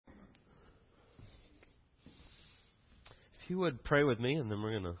you would pray with me, and then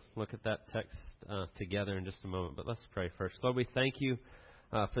we're going to look at that text together in just a moment. But let's pray first. Lord, we thank you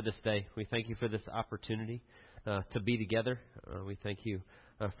for this day. We thank you for this opportunity to be together. We thank you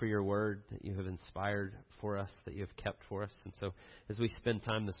for your word that you have inspired for us, that you have kept for us. And so as we spend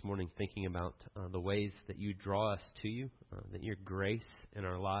time this morning thinking about the ways that you draw us to you, that your grace in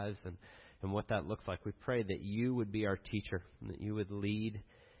our lives and what that looks like, we pray that you would be our teacher, and that you would lead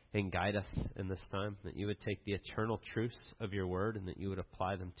and guide us in this time, that you would take the eternal truths of your word and that you would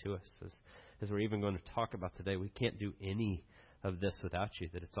apply them to us. As we're even going to talk about today, we can't do any of this without you,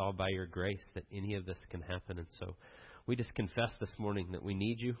 that it's all by your grace that any of this can happen. And so we just confess this morning that we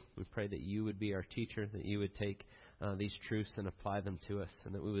need you. We pray that you would be our teacher, that you would take these truths and apply them to us,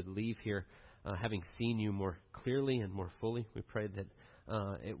 and that we would leave here having seen you more clearly and more fully. We pray that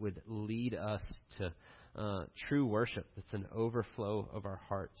it would lead us to true worship that's an overflow of our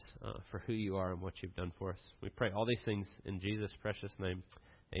hearts for who you are and what you've done for us. We pray all these things in Jesus' precious name.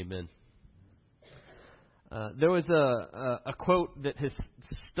 Amen. There was a quote that has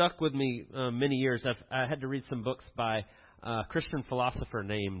stuck with me many years. I had to read some books by a Christian philosopher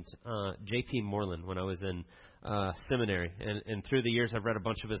named J.P. Moreland when I was in seminary. And through the years, I've read a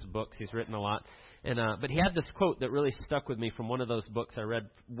bunch of his books. He's written a lot. But he had this quote that really stuck with me from one of those books I read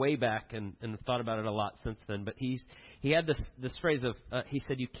way back and thought about it a lot since then. But he had this phrase of, he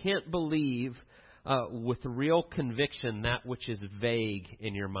said, you can't believe with real conviction that which is vague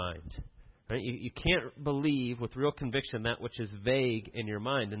in your mind. Right? You can't believe with real conviction that which is vague in your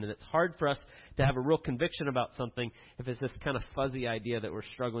mind. And then it's hard for us to have a real conviction about something if it's this kind of fuzzy idea that we're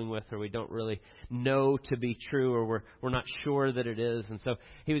struggling with, or we don't really know to be true, or we're not sure that it is. And so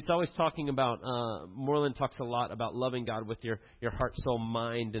he was always talking about, Moreland talks a lot about loving God with your heart, soul,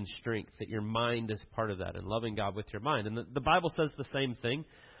 mind, and strength, that your mind is part of that, and loving God with your mind. And the Bible says the same thing,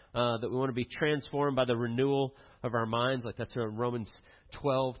 that we want to be transformed by the renewal of our minds. Like that's where Romans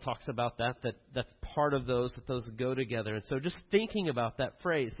 12 talks about that's part of those, that those go together. And so just thinking about that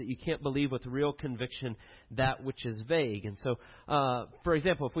phrase, that you can't believe with real conviction that which is vague. And so, for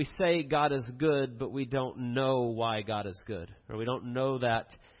example, if we say God is good, but we don't know why God is good, or we don't know that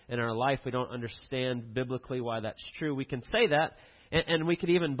in our life, we don't understand biblically why that's true, we can say that, and we could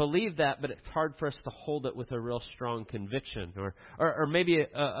even believe that, but it's hard for us to hold it with a real strong conviction. Or maybe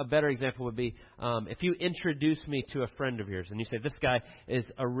a better example would be if you introduce me to a friend of yours and you say, this guy is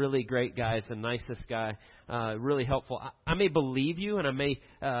a really great guy, is the nicest guy, really helpful. I may believe you, and I may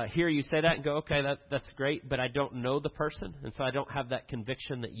hear you say that and go, okay, that's great, but I don't know the person, and so I don't have that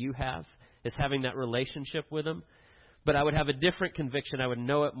conviction that you have, is having that relationship with him. But I would have a different conviction. I would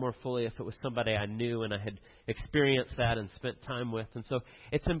know it more fully if it was somebody I knew and I had experienced that and spent time with. And so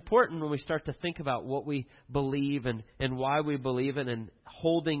it's important when we start to think about what we believe and why we believe it, and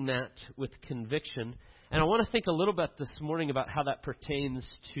holding that with conviction. And I want to think a little bit this morning about how that pertains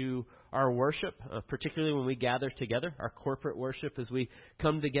to our worship, particularly when we gather together, our corporate worship as we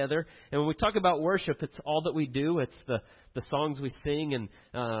come together. And when we talk about worship, it's all that we do. It's the songs we sing and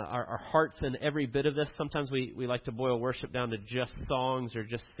our hearts in every bit of this. Sometimes we like to boil worship down to just songs or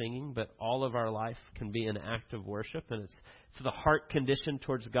just singing, but all of our life can be an act of worship. And it's the heart condition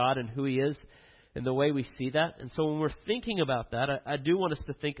towards God and who He is and the way we see that. And so when we're thinking about that, I do want us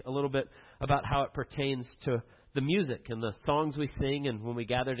to think a little bit about how it pertains to the music and the songs we sing, and when we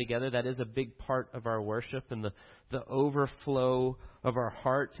gather together, that is a big part of our worship and the overflow of our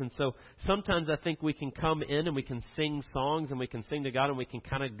hearts. And so sometimes I think we can come in and we can sing songs and we can sing to God and we can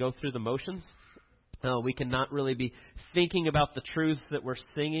kind of go through the motions. We can not really be thinking about the truths that we're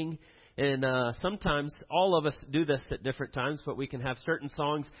singing. And sometimes all of us do this at different times, but we can have certain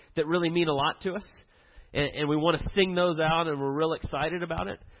songs that really mean a lot to us. And we want to sing those out and we're real excited about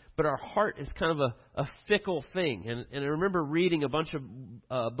it. But our heart is kind of a fickle thing. And I remember reading a bunch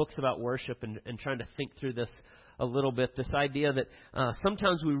of books about worship and trying to think through this a little bit. This idea that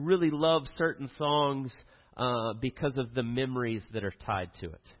sometimes we really love certain songs because of the memories that are tied to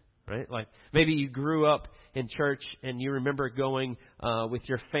it. Right? Like maybe you grew up in church and you remember going with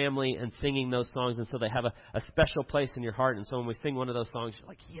your family and singing those songs. And so they have a special place in your heart. And so when we sing one of those songs, you're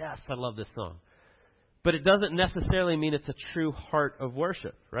like, yes, I love this song. But it doesn't necessarily mean it's a true heart of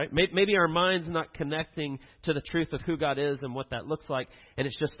worship, right? Maybe our mind's not connecting to the truth of who God is and what that looks like, and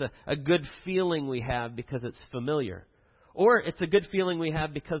it's just a good feeling we have because it's familiar. Or it's a good feeling we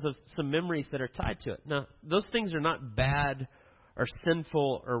have because of some memories that are tied to it. Now, those things are not bad or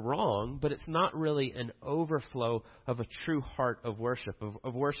sinful or wrong, but it's not really an overflow of a true heart of worship,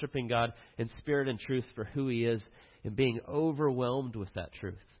 of worshiping God in spirit and truth for who He is and being overwhelmed with that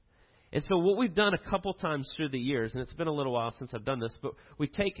truth. And so what we've done a couple times through the years, and it's been a little while since I've done this, but we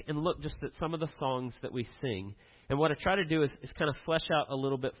take and look just at some of the songs that we sing. And what I try to do is kind of flesh out a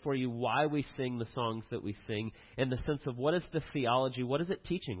little bit for you why we sing the songs that we sing, in the sense of what is the theology, what is it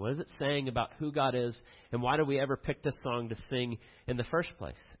teaching, what is it saying about who God is, and why do we ever pick this song to sing in the first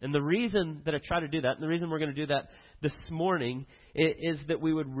place. And the reason that I try to do that, and the reason we're going to do that this morning, is that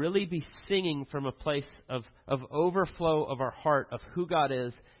we would really be singing from a place of overflow of our heart of who God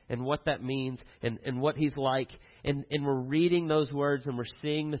is and what that means and what He's like. And we're reading those words and we're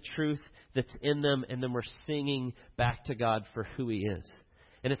seeing the truth that's in them, and then we're singing back to God for who He is.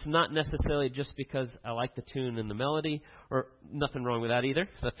 And it's not necessarily just because I like the tune and the melody, or nothing wrong with that either.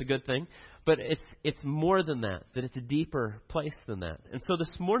 So that's a good thing. But it's more than that it's a deeper place than that. And so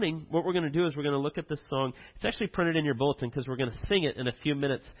this morning, what we're going to do is we're going to look at this song. It's actually printed in your bulletin because we're going to sing it in a few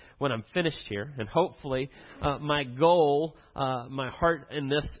minutes when I'm finished here. And hopefully, my goal, my heart in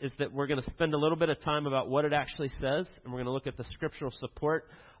this is that we're going to spend a little bit of time about what it actually says. And we're going to look at the scriptural support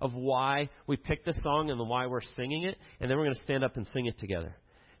of why we picked this song and why we're singing it. And then we're going to stand up and sing it together.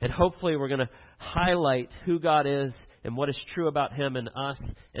 And hopefully we're going to highlight who God is and what is true about Him and us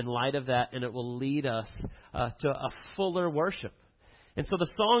in light of that, and it will lead us to a fuller worship. And so the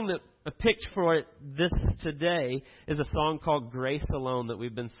song that I picked for this today is a song called Grace Alone that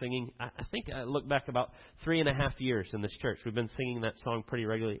we've been singing. I think I look back about 3.5 years in this church. We've been singing that song pretty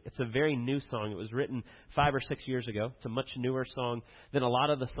regularly. It's a very new song. It was written 5 or 6 years ago. It's a much newer song than a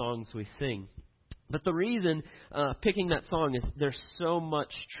lot of the songs we sing. But the reason picking that song is there's so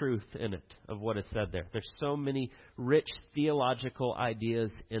much truth in it of what is said there. There's so many rich theological ideas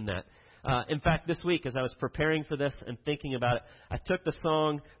in that. In fact, this week, as I was preparing for this and thinking about it, I took the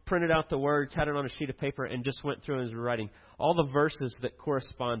song, printed out the words, had it on a sheet of paper, and just went through and was writing all the verses that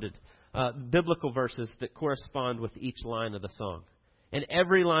corresponded, biblical verses that correspond with each line of the song. And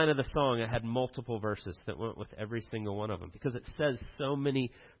every line of the song, I had multiple verses that went with every single one of them, because it says so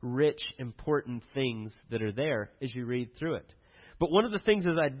many rich, important things that are there as you read through it. But one of the things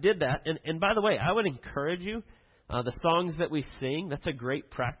is I did that, and by the way, I would encourage you, the songs that we sing, that's a great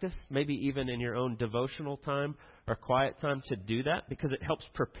practice, maybe even in your own devotional time or quiet time to do that, because it helps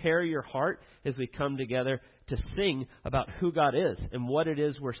prepare your heart as we come together to sing about who God is and what it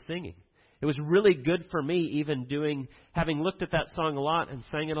is we're singing. It was really good for me, even having looked at that song a lot and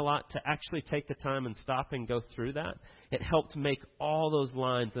sang it a lot, to actually take the time and stop and go through that. It helped make all those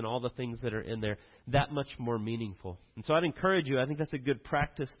lines and all the things that are in there that much more meaningful. And so I'd encourage you, I think that's a good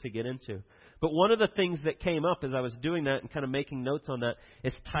practice to get into. But one of the things that came up as I was doing that and kind of making notes on that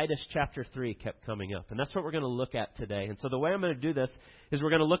is Titus chapter 3 kept coming up. And that's what we're going to look at today. And so the way I'm going to do this is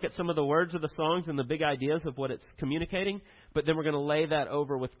we're going to look at some of the words of the songs and the big ideas of what it's communicating. But then we're going to lay that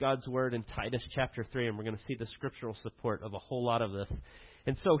over with God's Word in Titus chapter 3. And we're going to see the scriptural support of a whole lot of this.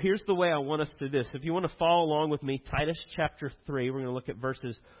 And so here's the way I want us to do this. If you want to follow along with me, Titus chapter 3, we're going to look at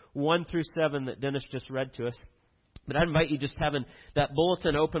verses 1 through 7 that Dennis just read to us. But I invite you just having that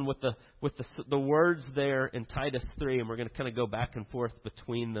bulletin open with the words there in Titus 3, and we're going to kind of go back and forth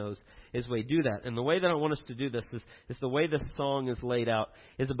between those as we do that. And the way that I want us to do this is the way this song is laid out,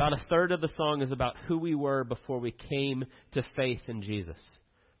 is about a third of the song is about who we were before we came to faith in Jesus.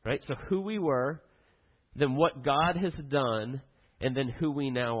 Right? So who we were, then what God has done, and then who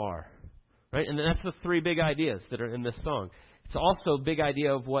we now are. Right? And that's the three big ideas that are in this song. It's also a big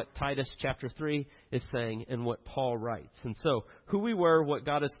idea of what Titus chapter 3 is saying and what Paul writes. And so, who we were, what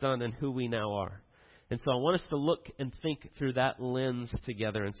God has done, and who we now are. And so I want us to look and think through that lens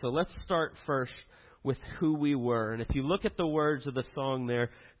together. And so let's start first with who we were. And if you look at the words of the song there,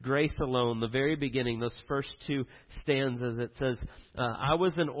 Grace Alone, the very beginning, those first two stanzas, it says, I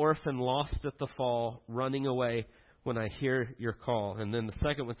was an orphan lost at the fall, running away when I hear your call. And then the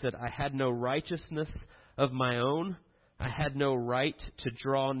second one said, I had no righteousness of my own. I had no right to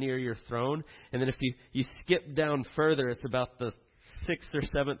draw near your throne. And then if you skip down further, it's about the 6th or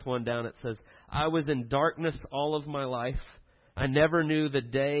 7th one down. It says, I was in darkness all of my life. I never knew the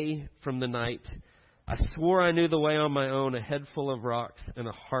day from the night. I swore I knew the way on my own, a head full of rocks and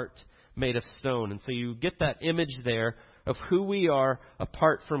a heart made of stone. And so you get that image there of who we are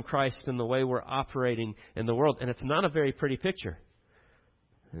apart from Christ and the way we're operating in the world. And it's not a very pretty picture.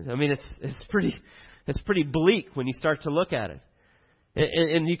 I mean, it's pretty bleak when you start to look at it.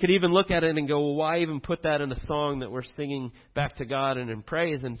 And you could even look at it and go, well, why even put that in a song that we're singing back to God and in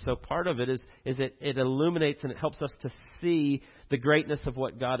praise? And so part of it is it illuminates and it helps us to see the greatness of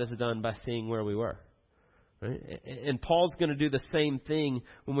what God has done by seeing where we were. Right? And Paul's going to do the same thing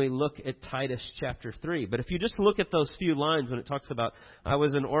when we look at Titus chapter 3. But if you just look at those few lines when it talks about, I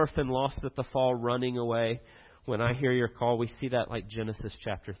was an orphan lost at the fall, running away when I hear your call, we see that like Genesis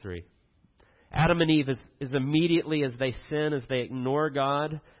chapter 3. Adam and Eve is immediately as they sin, as they ignore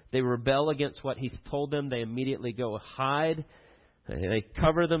God, they rebel against what He's told them, they immediately go hide. They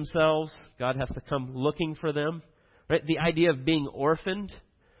cover themselves. God has to come looking for them. Right? The idea of being orphaned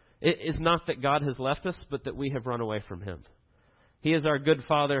is not that God has left us, but that we have run away from Him. He is our good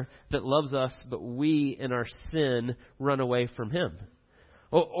Father that loves us, but we in our sin run away from Him.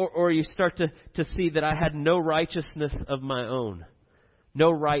 Or you start to see that I had no righteousness of my own,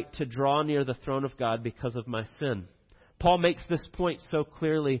 no right to draw near the throne of God because of my sin. Paul makes this point so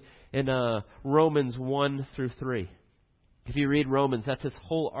clearly in Romans 1 through 3. If you read Romans, that's his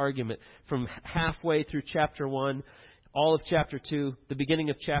whole argument from halfway through chapter 1, all of chapter 2, the beginning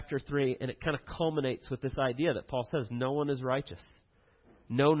of chapter 3, and it kind of culminates with this idea that Paul says, no one is righteous.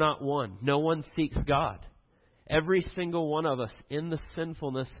 No, not one. No one seeks God. Every single one of us in the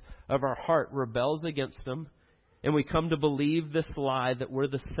sinfulness of our heart rebels against Him, and we come to believe this lie that we're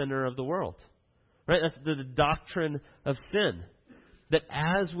the sinner of the world. Right? That's the doctrine of sin. That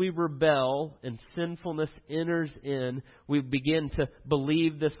as we rebel and sinfulness enters in, we begin to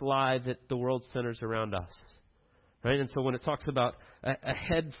believe this lie that the world centers around us. Right? And so when it talks about a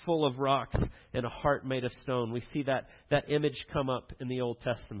head full of rocks and a heart made of stone, we see that image come up in the Old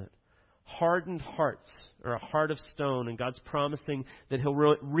Testament. Hardened hearts, or a heart of stone, and God's promising that He'll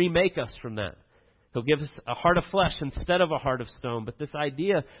remake us from that. He'll give us a heart of flesh instead of a heart of stone. But this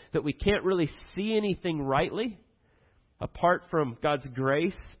idea that we can't really see anything rightly apart from God's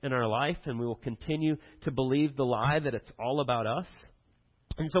grace in our life, and we will continue to believe the lie that it's all about us.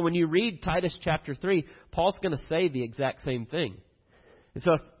 And so when you read Titus chapter 3, Paul's going to say the exact same thing. And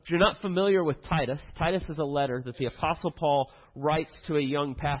so if you're not familiar with Titus, Titus is a letter that the Apostle Paul writes to a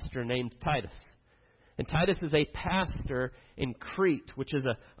young pastor named Titus. And Titus is a pastor in Crete, which is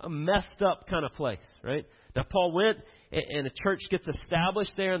a messed up kind of place, right? Now, Paul went, and a church gets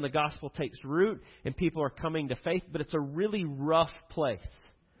established there, and the gospel takes root, and people are coming to faith, but it's a really rough place.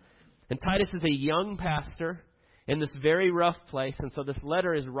 And Titus is a young pastor in this very rough place, and so this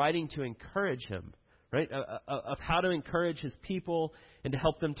letter is writing to encourage him, right, of how to encourage his people and to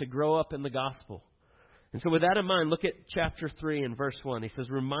help them to grow up in the gospel. And so with that in mind, look at chapter 3 and verse 1. He says,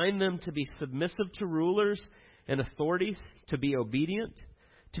 remind them to be submissive to rulers and authorities, to be obedient,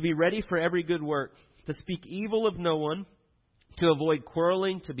 to be ready for every good work, to speak evil of no one, to avoid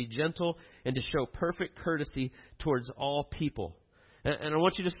quarreling, to be gentle, and to show perfect courtesy towards all people. And I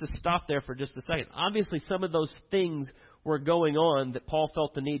want you just to stop there for just a second. Obviously, some of those things were going on that Paul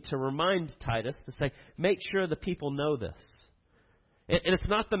felt the need to remind Titus, to say, make sure the people know this. And it's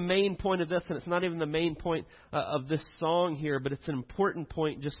not the main point of this, and it's not even the main point of this song here, but it's an important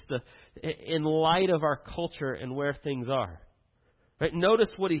point just in light of our culture and where things are. Right? Notice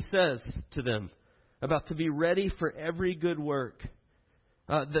what he says to them about to be ready for every good work.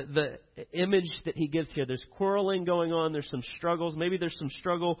 The image that he gives here, there's quarreling going on, there's some struggles, maybe there's some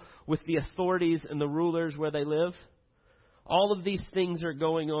struggle with the authorities and the rulers where they live. All of these things are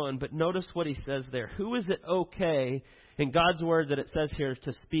going on, but notice what he says there. Who is it okay in God's word that it says here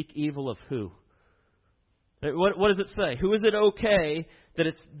to speak evil of who? What does it say? Who is it okay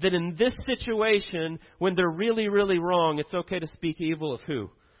that in this situation, when they're really, really wrong, it's okay to speak evil of who?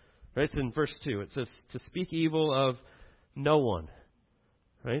 Right? It's in verse 2. It says to speak evil of no one.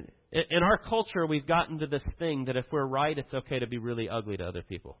 Right? In our culture, we've gotten to this thing that if we're right, it's okay to be really ugly to other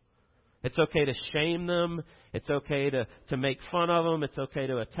people. It's okay to shame them. It's okay to make fun of them. It's okay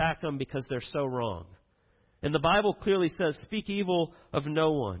to attack them because they're so wrong. And the Bible clearly says, speak evil of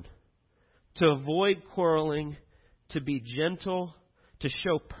no one. To avoid quarreling, to be gentle, to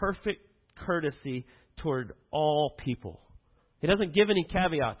show perfect courtesy toward all people. He doesn't give any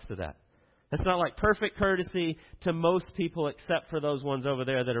caveats to that. It's not like perfect courtesy to most people except for those ones over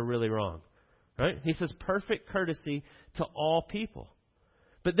there that are really wrong. Right? He says perfect courtesy to all people.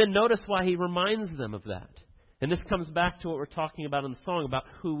 But then notice why he reminds them of that. And this comes back to what we're talking about in the song about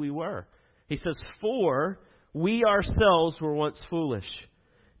who we were. He says, for we ourselves were once foolish,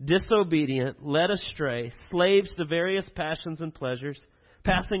 disobedient, led astray, slaves to various passions and pleasures,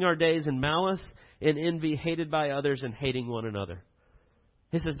 passing our days in malice and envy, hated by others and hating one another.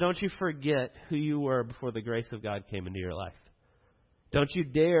 He says, don't you forget who you were before the grace of God came into your life. Don't you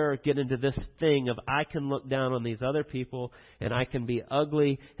dare get into this thing of I can look down on these other people and I can be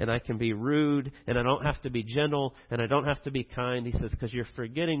ugly and I can be rude and I don't have to be gentle and I don't have to be kind. He says, because you're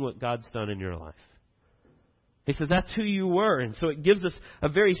forgetting what God's done in your life. He says, that's who you were. And so it gives us a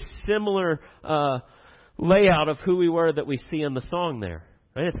very similar layout of who we were that we see in the song there.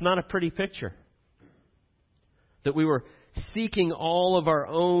 Right? It's not a pretty picture. That we were seeking all of our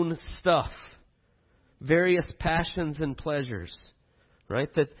own stuff, various passions and pleasures.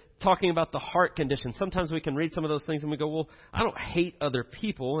 Right? That talking about the heart condition. Sometimes we can read some of those things and we go, well, I don't hate other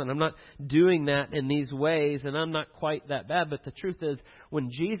people, and I'm not doing that in these ways, and I'm not quite that bad. But the truth is, when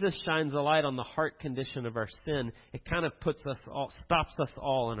Jesus shines a light on the heart condition of our sin, it kind of stops us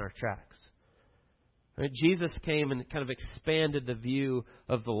all in our tracks. Right? Jesus came and kind of expanded the view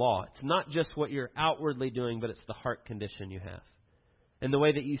of the law. It's not just what you're outwardly doing, but it's the heart condition you have. And the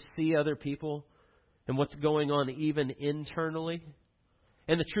way that you see other people and what's going on even internally.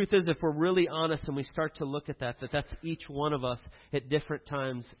 And the truth is, if we're really honest and we start to look at that's each one of us at different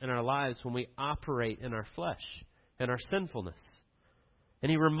times in our lives when we operate in our flesh and our sinfulness. And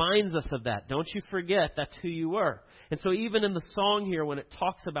he reminds us of that. Don't you forget that's who you were. And so even in the song here, when it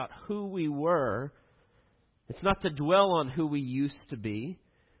talks about who we were, it's not to dwell on who we used to be,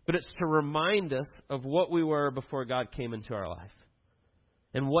 but it's to remind us of what we were before God came into our life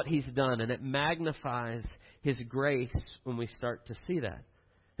and what he's done. And it magnifies his grace when we start to see that.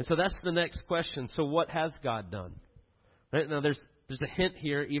 And so that's the next question. So what has God done? Right now, there's a hint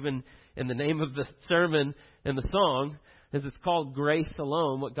here, even in the name of the sermon and the song, as it's called Grace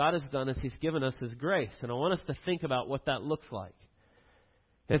Alone. What God has done is he's given us his grace. And I want us to think about what that looks like.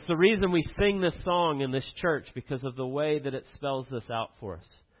 It's the reason we sing this song in this church, because of the way that it spells this out for us.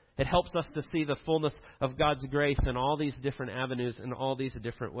 It helps us to see the fullness of God's grace in all these different avenues and all these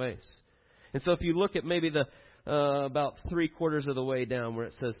different ways. And so if you look at maybe the about 3/4 of the way down where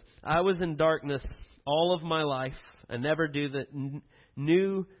it says, I was in darkness all of my life. I never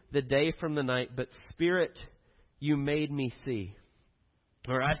knew the day from the night, but Spirit, you made me see.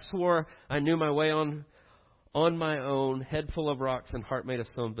 Or I swore I knew my way on my own, head full of rocks and heart made of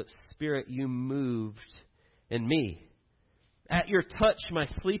stone, but Spirit, you moved in me. At your touch, my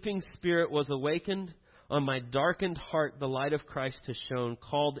sleeping spirit was awakened. On my darkened heart, the light of Christ has shone,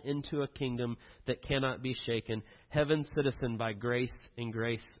 called into a kingdom that cannot be shaken, heaven's citizen by grace and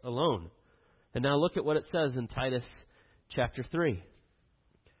grace alone. And now look at what it says in Titus chapter 3.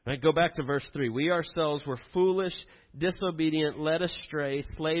 Right, go back to verse 3. We ourselves were foolish, disobedient, led astray,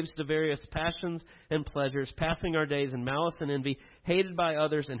 slaves to various passions and pleasures, passing our days in malice and envy, hated by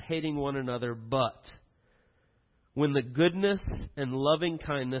others and hating one another. But when the goodness and loving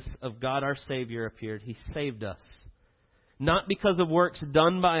kindness of God our Savior appeared, he saved us. Not because of works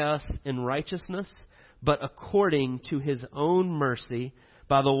done by us in righteousness, but according to his own mercy,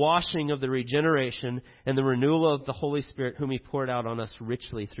 by the washing of the regeneration and the renewal of the Holy Spirit, whom he poured out on us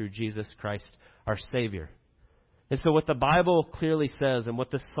richly through Jesus Christ our Savior. And so what the Bible clearly says, and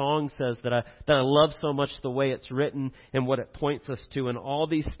what this song says that I love so much, the way it's written and what it points us to, and all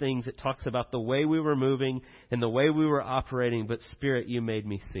these things, it talks about the way we were moving and the way we were operating, but Spirit, you made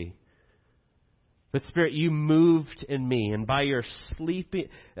me see. But Spirit, you moved in me, and by your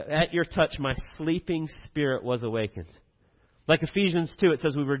at your touch, my sleeping spirit was awakened. Like Ephesians 2, it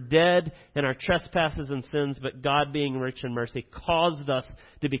says we were dead in our trespasses and sins, but God, being rich in mercy, caused us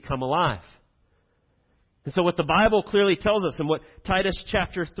to become alive. And so what the Bible clearly tells us, and what Titus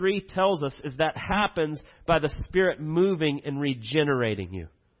chapter 3 tells us, is that happens by the Spirit moving and regenerating you.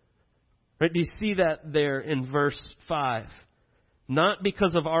 Right? Do you see that there in verse 5? Not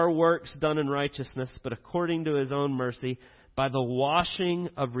because of our works done in righteousness, but according to his own mercy, by the washing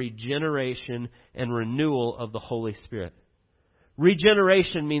of regeneration and renewal of the Holy Spirit.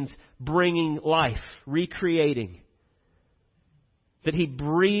 Regeneration means bringing life, recreating. That he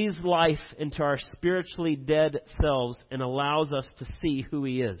breathes life into our spiritually dead selves and allows us to see who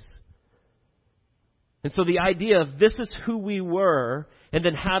he is. And so the idea of this is who we were, and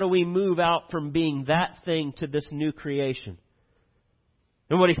then how do we move out from being that thing to this new creation?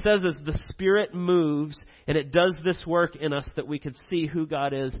 And what he says is the Spirit moves, and it does this work in us that we could see who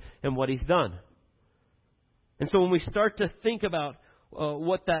God is and what he's done. And so when we start to think about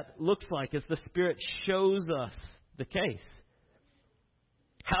what that looks like as the Spirit shows us the case,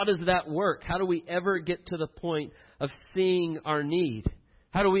 how does that work? How do we ever get to the point of seeing our need?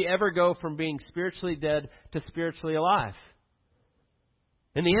 How do we ever go from being spiritually dead to spiritually alive?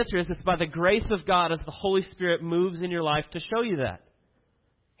 And the answer is it's by the grace of God as the Holy Spirit moves in your life to show you that.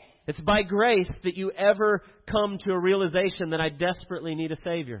 It's by grace that you ever come to a realization that I desperately need a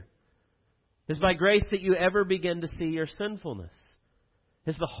Savior. It's by grace that you ever begin to see your sinfulness.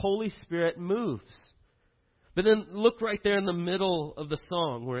 As the Holy Spirit moves. But then look right there in the middle of the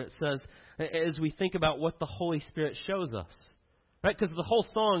song where it says, as we think about what the Holy Spirit shows us. Right? Because the whole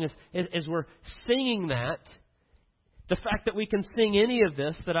song is, as we're singing that, the fact that we can sing any of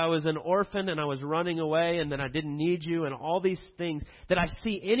this, that I was an orphan and I was running away and that I didn't need you and all these things, that I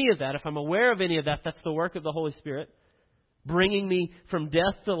see any of that, if I'm aware of any of that, that's the work of the Holy Spirit, bringing me from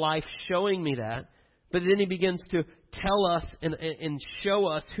death to life, showing me that. But then he begins to tell us and show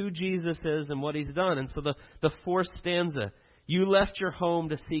us who Jesus is and what He's done. And so the fourth stanza, you left your home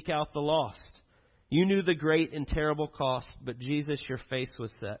to seek out the lost. You knew the great and terrible cost, but Jesus, your face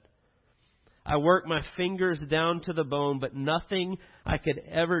was set. I worked my fingers down to the bone, but nothing I could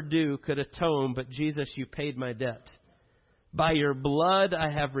ever do could atone. But Jesus, you paid my debt. By your blood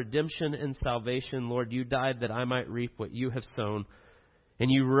I have redemption and salvation. Lord, you died that I might reap what you have sown. And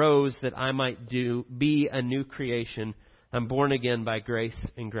you rose that I might be a new creation. I'm born again by grace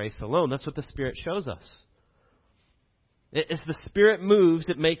and grace alone. That's what the Spirit shows us. As the Spirit moves,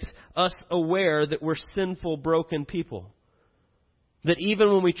 it makes us aware that we're sinful, broken people. That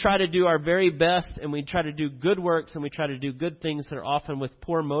even when we try to do our very best and we try to do good works and we try to do good things that are often with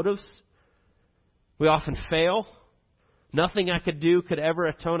poor motives, we often fail. Nothing I could do could ever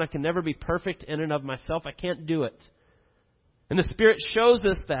atone. I can never be perfect in and of myself. I can't do it. And the Spirit shows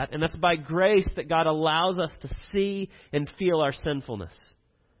us that, and that's by grace that God allows us to see and feel our sinfulness.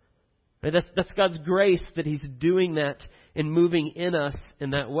 Right? That's God's grace that He's doing that and moving in us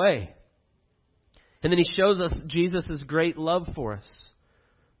in that way. And then He shows us Jesus' great love for us.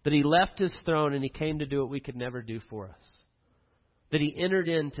 That He left His throne and He came to do what we could never do for us. That He entered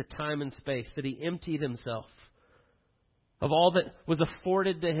into time and space. That He emptied Himself of all that was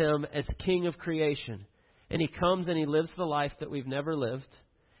afforded to Him as King of creation. And He comes and He lives the life that we've never lived.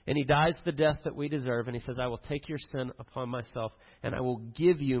 And He dies the death that we deserve. And He says, I will take your sin upon myself and I will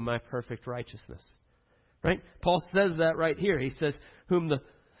give you my perfect righteousness. Right? Paul says that right here. He says,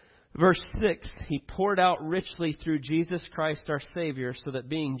 Verse 6, He poured out richly through Jesus Christ our Savior, so that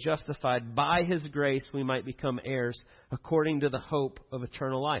being justified by His grace we might become heirs according to the hope of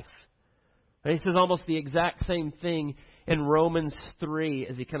eternal life. And he says almost the exact same thing in Romans 3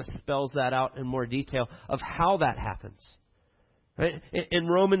 as he kind of spells that out in more detail of how that happens. Right? In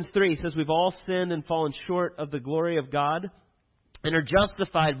Romans 3, he says we've all sinned and fallen short of the glory of God and are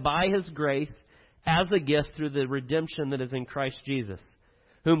justified by His grace as a gift through the redemption that is in Christ Jesus,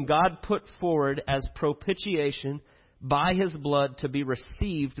 whom God put forward as propitiation by His blood to be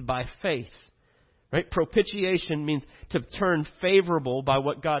received by faith. Right? Propitiation means to turn favorable by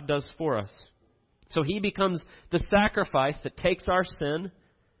what God does for us. So He becomes the sacrifice that takes our sin.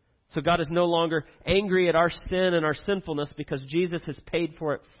 So God is no longer angry at our sin and our sinfulness because Jesus has paid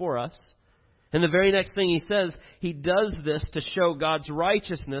for it for us. And the very next thing He says, He does this to show God's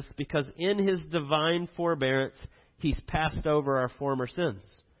righteousness because in His divine forbearance, He's passed over our former sins.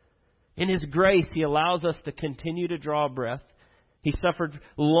 In His grace, He allows us to continue to draw breath. He suffered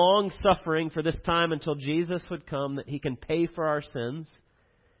long suffering for this time until Jesus would come, that He can pay for our sins.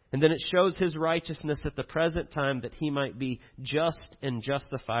 And then it shows His righteousness at the present time that He might be just and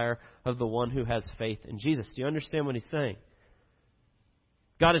justifier of the one who has faith in Jesus. Do you understand what He's saying?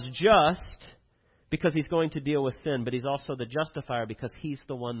 God is just because He's going to deal with sin, but He's also the justifier because He's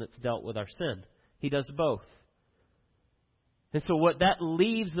the one that's dealt with our sin. He does both. And so what that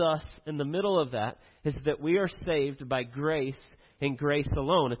leaves us in the middle of that is that we are saved by grace and grace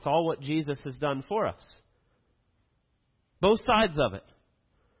alone. It's all what Jesus has done for us. Both sides of it.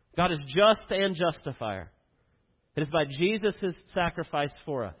 God is just and justifier. It is by Jesus' sacrifice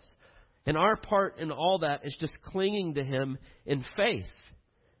for us. And our part in all that is just clinging to Him in faith.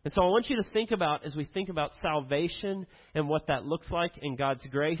 And so I want you to think about, as we think about salvation and what that looks like in God's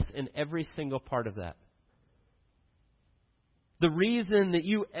grace in every single part of that. The reason that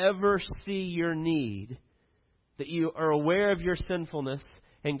you ever see your need, that you are aware of your sinfulness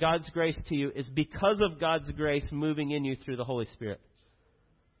and God's grace to you, is because of God's grace moving in you through the Holy Spirit.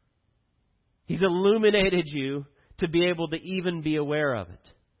 He's illuminated you to be able to even be aware of it.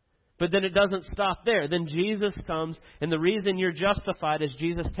 But then it doesn't stop there. Then Jesus comes, and the reason you're justified is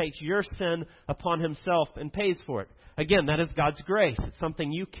Jesus takes your sin upon Himself and pays for it. Again, that is God's grace. It's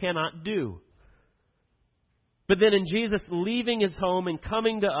something you cannot do. But then in Jesus leaving His home and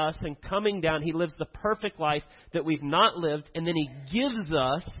coming to us and coming down, He lives the perfect life that we've not lived. And then He gives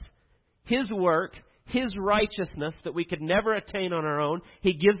us His work, His righteousness that we could never attain on our own.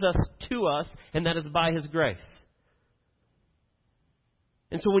 He gives us to us, and that is by His grace.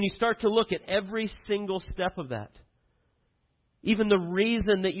 And so when you start to look at every single step of that, even the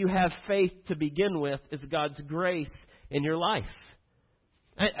reason that you have faith to begin with is God's grace in your life.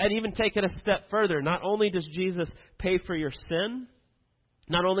 I'd even take it a step further. Not only does Jesus pay for your sin,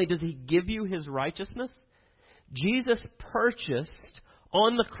 not only does He give you His righteousness, Jesus purchased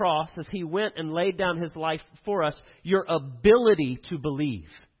on the cross as He went and laid down His life for us, your ability to believe.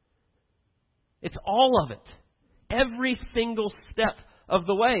 It's all of it. Every single step of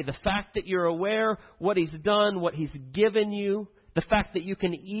the way. The fact that you're aware what He's done, what He's given you, the fact that you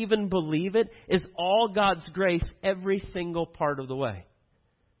can even believe it, is all God's grace every single part of the way.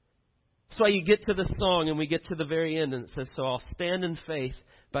 That's why you get to the song and we get to the very end and it says, so I'll stand in faith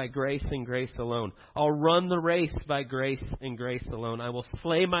by grace and grace alone. I'll run the race by grace and grace alone. I will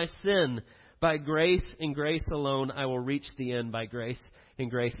slay my sin by grace and grace alone. I will reach the end by grace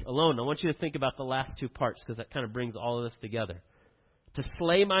and grace alone. I want you to think about the last two parts because that kind of brings all of this together. To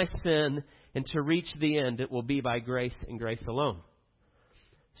slay my sin and to reach the end, it will be by grace and grace alone.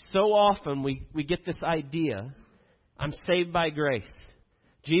 So often we get this idea, I'm saved by grace.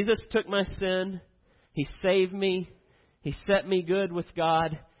 Jesus took my sin, He saved me, He set me good with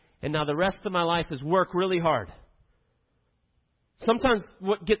God, and now the rest of my life is work really hard. Sometimes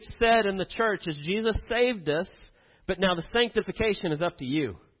what gets said in the church is Jesus saved us, but now the sanctification is up to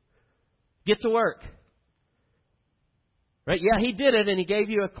you. Get to work. Right? Yeah, He did it and He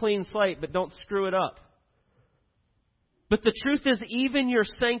gave you a clean slate, but don't screw it up. But the truth is, even your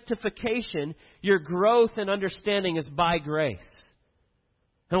sanctification, your growth and understanding is by grace.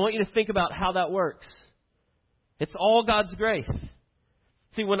 And I want you to think about how that works. It's all God's grace.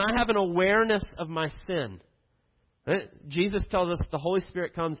 See, when I have an awareness of my sin, right? Jesus tells us the Holy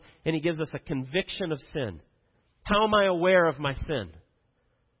Spirit comes and He gives us a conviction of sin. How am I aware of my sin?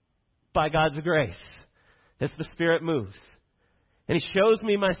 By God's grace, as the Spirit moves. And He shows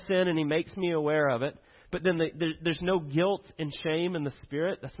me my sin and He makes me aware of it. But then there's no guilt and shame in the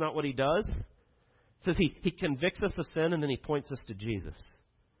Spirit. That's not what He does. It says He convicts us of sin and then He points us to Jesus.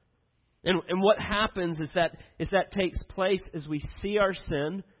 And what happens is that takes place as we see our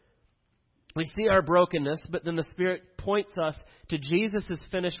sin, we see our brokenness, but then the Spirit points us to Jesus'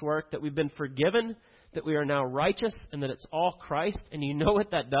 finished work, that we've been forgiven, that we are now righteous, and that it's all Christ. And you know what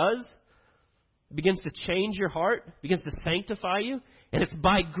that does? It begins to change your heart, begins to sanctify you, and it's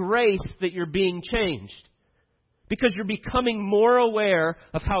by grace that you're being changed. Because you're becoming more aware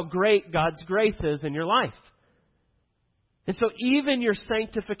of how great God's grace is in your life. And so even your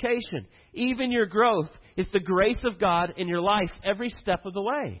sanctification, even your growth is the grace of God in your life every step of the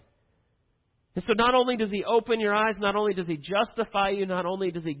way. And so not only does He open your eyes, not only does He justify you, not only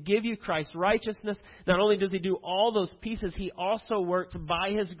does He give you Christ's righteousness, not only does He do all those pieces, He also works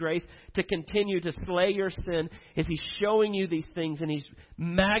by His grace to continue to slay your sin as He's showing you these things and He's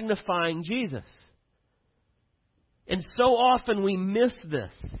magnifying Jesus. And so often we miss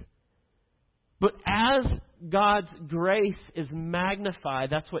this. But as God's grace is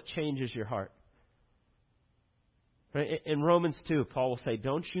magnified, that's what changes your heart. Right? In Romans 2, Paul will say,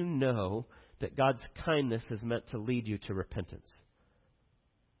 don't you know that God's kindness is meant to lead you to repentance?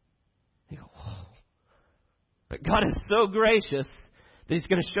 You go, whoa. But God is so gracious that He's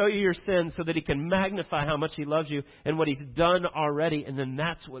going to show you your sin so that He can magnify how much He loves you and what He's done already, and then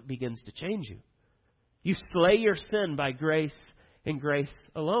that's what begins to change you. You slay your sin by grace and grace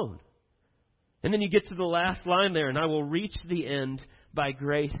alone. And then you get to the last line there, and I will reach the end by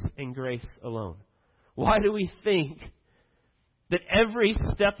grace and grace alone. Why do we think that every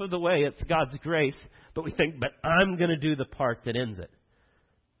step of the way it's God's grace, but we think, but I'm going to do the part that ends it?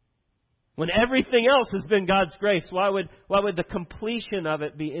 When everything else has been God's grace, why would the completion of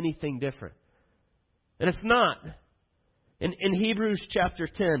it be anything different? And it's not. In Hebrews chapter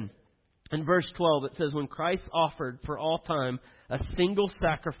 10, in verse 12, it says, when Christ offered for all time a single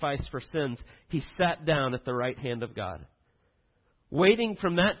sacrifice for sins, He sat down at the right hand of God, waiting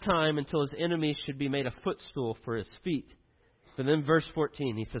from that time until His enemies should be made a footstool for His feet. And then verse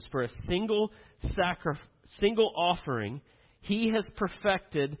 14, he says, for a single offering, He has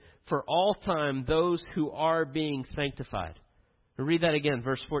perfected for all time those who are being sanctified. I'll read that again,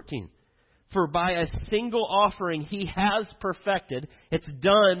 verse 14. For by a single offering He has perfected, it's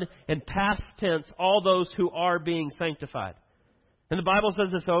done in past tense, all those who are being sanctified. And the Bible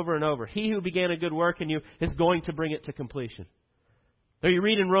says this over and over. He who began a good work in you is going to bring it to completion. Or you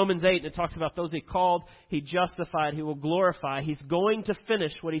read in Romans 8, and it talks about those He called, He justified, He will glorify. He's going to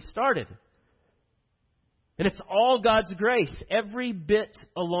finish what He started. And it's all God's grace, every bit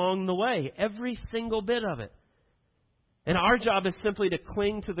along the way, every single bit of it. And our job is simply to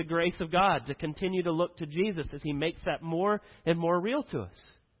cling to the grace of God, to continue to look to Jesus as He makes that more and more real to us.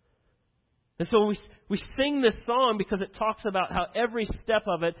 And so we sing this song because it talks about how every step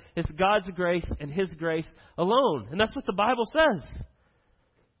of it is God's grace and His grace alone. And that's what the Bible says.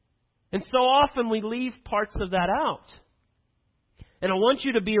 And so often we leave parts of that out. And I want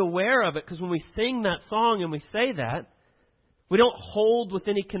you to be aware of it, because when we sing that song and we say that, we don't hold with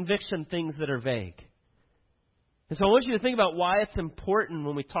any conviction things that are vague. And so I want you to think about why it's important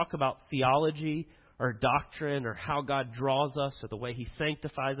when we talk about theology or doctrine or how God draws us or the way He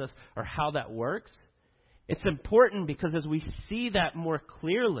sanctifies us or how that works. It's important because as we see that more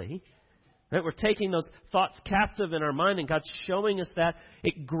clearly, right, we're taking those thoughts captive in our mind and God's showing us that,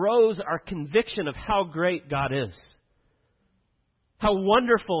 it grows our conviction of how great God is. How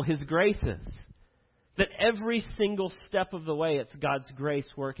wonderful His grace is. That every single step of the way, it's God's grace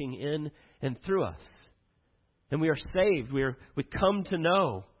working in and through us. And we are saved. We come to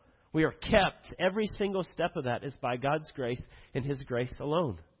know. We are kept. Every single step of that is by God's grace and His grace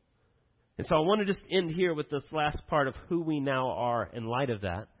alone. And so I want to just end here with this last part of who we now are in light of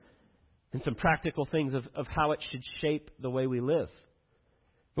that. And some practical things of how it should shape the way we live.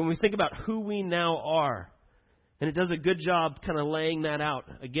 When we think about who we now are, and it does a good job kind of laying that out.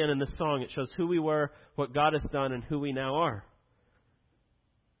 Again, in this song, it shows who we were, what God has done, and who we now are.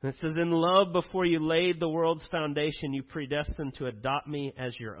 And it says, in love, before you laid the world's foundation, you predestined to adopt me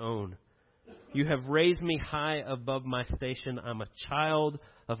as your own. You have raised me high above my station. I'm a child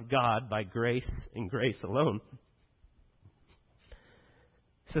of God by grace and grace alone.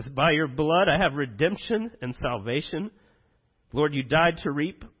 It says, by your blood I have redemption and salvation. Lord, you died to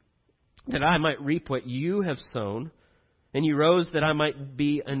reap, that I might reap what you have sown, and you rose that I might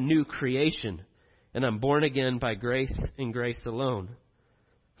be a new creation, and I'm born again by grace and grace alone.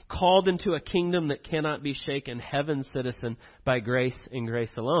 Called into a kingdom that cannot be shaken, heaven's citizen by grace and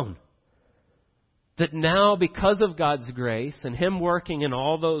grace alone. That now, because of God's grace and Him working in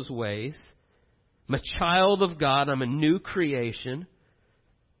all those ways, I'm a child of God, I'm a new creation,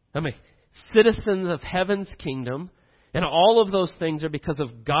 I'm a citizen of heaven's kingdom, and all of those things are because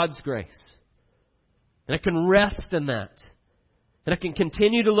of God's grace. And I can rest in that. And I can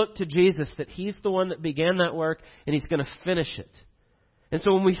continue to look to Jesus, that He's the one that began that work and He's going to finish it. And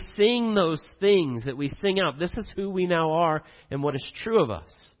so when we sing those things that we sing out, this is who we now are and what is true of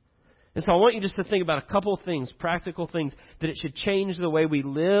us. And so I want you just to think about a couple of things, practical things, that it should change the way we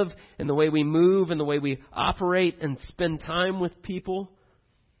live and the way we move and the way we operate and spend time with people.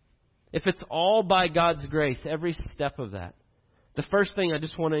 If it's all by God's grace, every step of that, the first thing I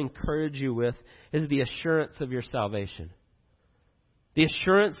just want to encourage you with is the assurance of your salvation. The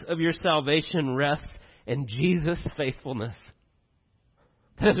assurance of your salvation rests in Jesus' faithfulness.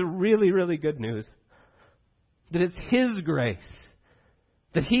 That is really, really good news. That it's His grace.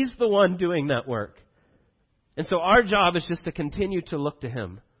 That He's the one doing that work. And so our job is just to continue to look to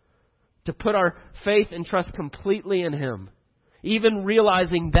Him. To put our faith and trust completely in Him. Even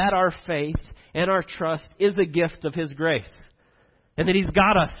realizing that our faith and our trust is a gift of His grace. And that He's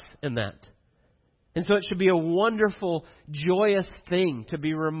got us in that. And so it should be a wonderful, joyous thing to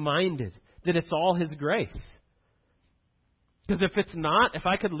be reminded that it's all His grace. Because if it's not, if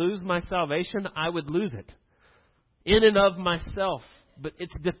I could lose my salvation, I would lose it. In and of myself. But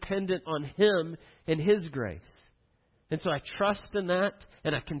it's dependent on Him and His grace. And so I trust in that,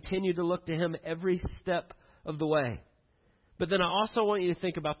 and I continue to look to Him every step of the way. But then I also want you to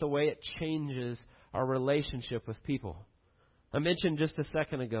think about the way it changes our relationship with people. I mentioned just a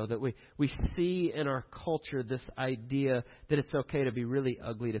second ago that we see in our culture this idea that it's okay to be really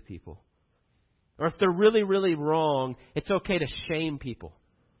ugly to people. Or if they're really, really wrong, it's okay to shame people.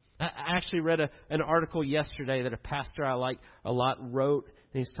 I actually read an article yesterday that a pastor I like a lot wrote,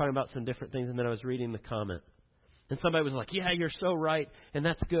 and he's talking about some different things, and then I was reading the comment. And somebody was like, yeah, you're so right, and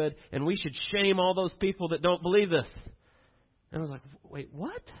that's good, and we should shame all those people that don't believe this. And I was like, wait,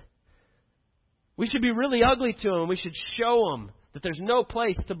 what? We should be really ugly to them. We should show them that there's no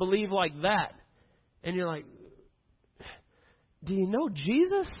place to believe like that. And you're like, do you know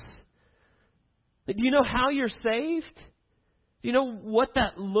Jesus? Do you know how you're saved? Do you know what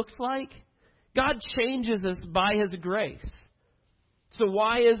that looks like? God changes us by His grace. So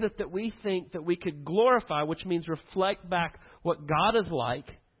why is it that we think that we could glorify, which means reflect back what God is like,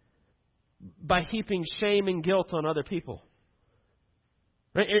 by heaping shame and guilt on other people?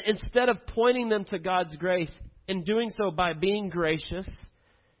 Right? Instead of pointing them to God's grace and doing so by being gracious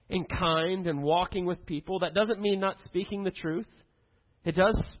and kind and walking with people, that doesn't mean not speaking the truth. It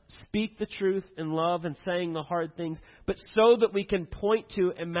does speak the truth in love and saying the hard things, but so that we can point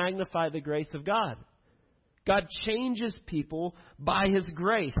to and magnify the grace of God. God changes people by His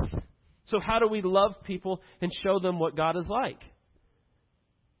grace. So how do we love people and show them what God is like?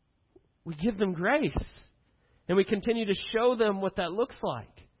 We give them grace. And we continue to show them what that looks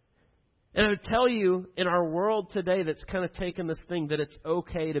like. And I would tell you, in our world today that's kind of taken this thing that it's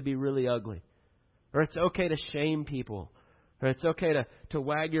okay to be really ugly. Or it's okay to shame people. Or it's okay to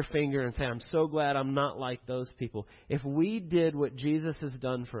wag your finger and say, I'm so glad I'm not like those people. If we did what Jesus has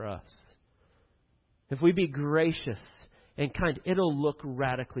done for us, if we be gracious and kind, it'll look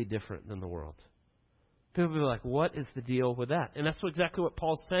radically different than the world. People will be like, what is the deal with that? And that's exactly what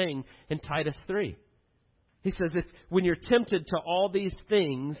Paul's saying in Titus 3. He says, when you're tempted to all these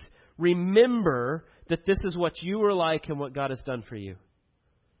things, remember that this is what you were like and what God has done for you.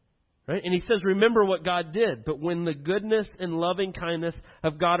 Right? And he says, remember what God did. But when the goodness and loving kindness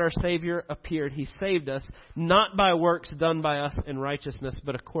of God our Savior appeared, He saved us, not by works done by us in righteousness,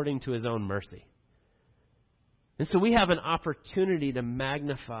 but according to His own mercy. And so we have an opportunity to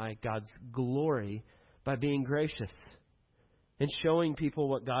magnify God's glory by being gracious and showing people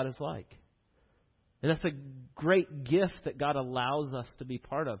what God is like. And that's a great gift that God allows us to be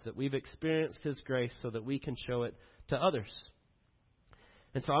part of, that we've experienced His grace so that we can show it to others.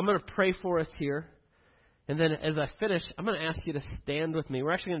 And so I'm going to pray for us here. And then as I finish, I'm going to ask you to stand with me.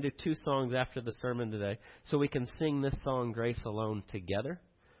 We're actually going to do 2 songs after the sermon today, so we can sing this song, Grace Alone, together.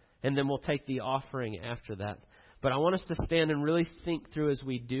 And then we'll take the offering after that. But I want us to stand and really think through as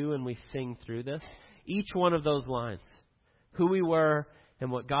we do and we sing through this, each one of those lines, who we were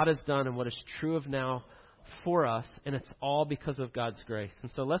and what God has done and what is true of now for us. And it's all because of God's grace.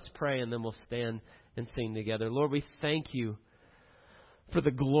 And so let's pray and then we'll stand and sing together. Lord, we thank you for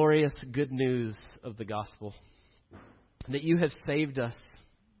the glorious good news of the gospel, that you have saved us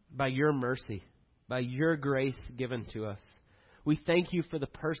by your mercy, by your grace given to us. We thank you for the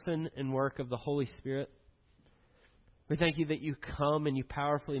person and work of the Holy Spirit. We thank you that you come and you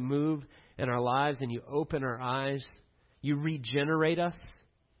powerfully move in our lives and you open our eyes. You regenerate us.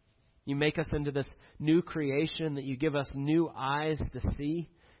 You make us into this new creation, that you give us new eyes to see.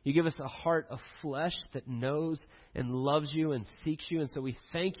 You give us a heart of flesh that knows and loves you and seeks you. And so we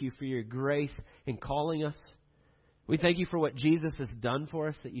thank you for your grace in calling us. We thank you for what Jesus has done for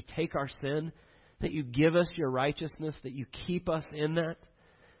us, that you take our sin, that you give us your righteousness, that you keep us in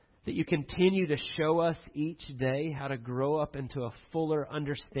that you continue to show us each day how to grow up into a fuller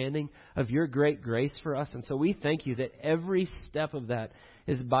understanding of your great grace for us. And so we thank you that every step of that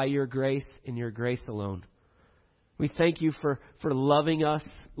is by your grace and your grace alone. We thank you for loving us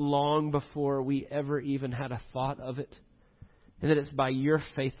long before we ever even had a thought of it. And that it's by your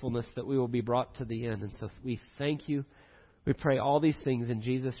faithfulness that we will be brought to the end. And so we thank you. We pray all these things in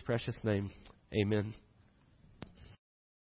Jesus' precious name. Amen.